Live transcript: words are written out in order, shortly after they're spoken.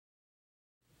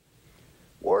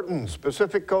Worden's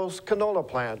Pacific Coast canola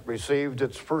plant received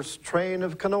its first train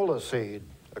of canola seed.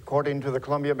 According to the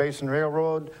Columbia Basin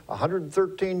Railroad,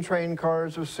 113 train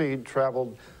cars of seed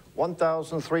traveled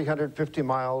 1,350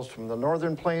 miles from the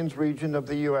Northern Plains region of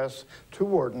the U.S. to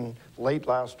Worden late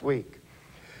last week.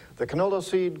 The canola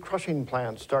seed crushing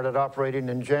plant started operating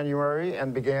in January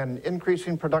and began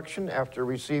increasing production after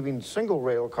receiving single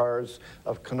rail cars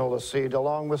of canola seed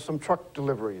along with some truck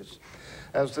deliveries.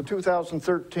 As the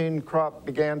 2013 crop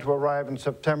began to arrive in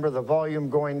September, the volume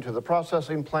going to the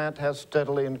processing plant has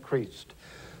steadily increased.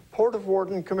 Port of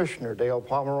Worden Commissioner Dale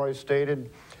Pomeroy stated,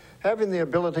 having the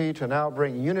ability to now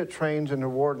bring unit trains into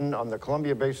Worden on the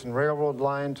Columbia Basin Railroad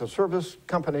line to service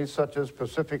companies such as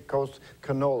Pacific Coast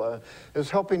Canola is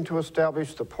helping to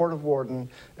establish the Port of Worden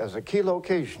as a key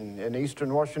location in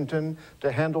eastern Washington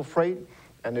to handle freight,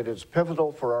 and it is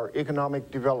pivotal for our economic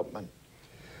development.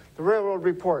 The railroad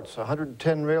reports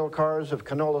 110 rail cars of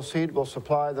canola seed will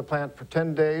supply the plant for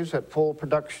 10 days at full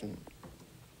production.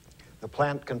 The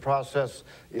plant can process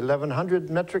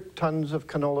 1,100 metric tons of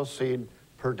canola seed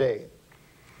per day.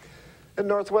 In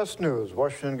Northwest news,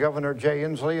 Washington Governor Jay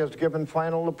Inslee has given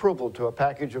final approval to a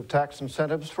package of tax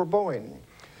incentives for Boeing.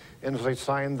 Inslee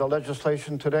signed the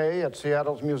legislation today at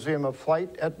Seattle's Museum of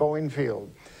Flight at Boeing Field.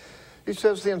 He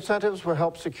says the incentives will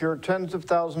help secure tens of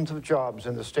thousands of jobs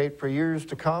in the state for years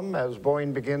to come as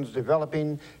Boeing begins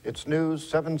developing its new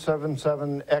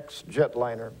 777X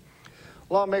jetliner.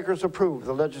 Lawmakers approved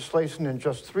the legislation in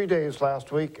just 3 days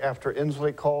last week after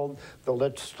Inslee called the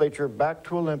legislature back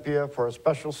to Olympia for a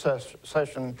special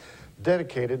session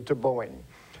dedicated to Boeing.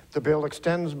 The bill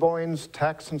extends Boeing's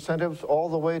tax incentives all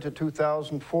the way to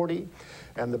 2040,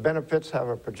 and the benefits have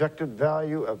a projected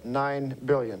value of $9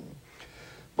 billion.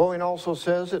 Boeing also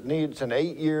says it needs an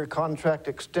 8-year contract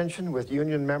extension with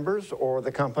union members, or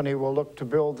the company will look to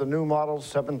build the new model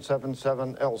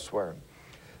 777 elsewhere.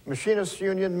 Machinists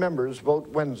Union members vote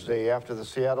Wednesday after the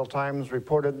Seattle Times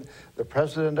reported the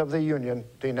president of the union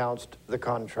denounced the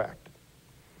contract.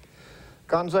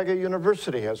 Gonzaga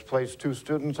University has placed 2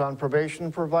 students on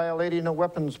probation for violating a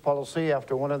weapons policy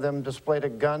after one of them displayed a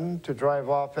gun to drive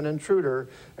off an intruder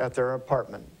at their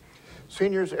apartment.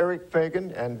 Seniors Eric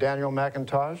Fagan and Daniel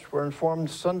McIntosh were informed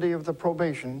Sunday of the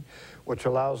probation, which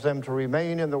allows them to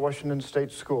remain in the Washington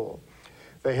State School.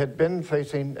 They had been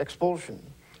facing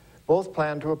expulsion. Both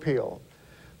plan to appeal.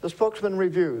 The spokesman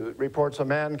review reports a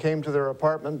man came to their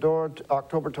apartment door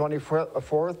October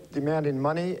 24th, demanding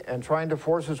money and trying to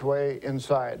force his way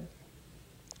inside.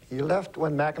 He left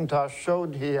when McIntosh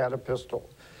showed he had a pistol.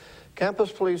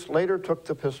 Campus police later took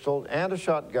the pistol and a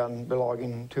shotgun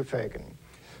belonging to Fagan.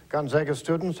 Gonzaga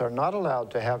students are not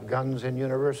allowed to have guns in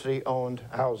university-owned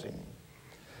housing.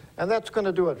 And that's going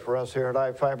to do it for us here at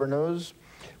iFIBER News.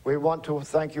 We want to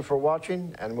thank you for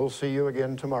watching, and we'll see you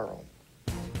again tomorrow.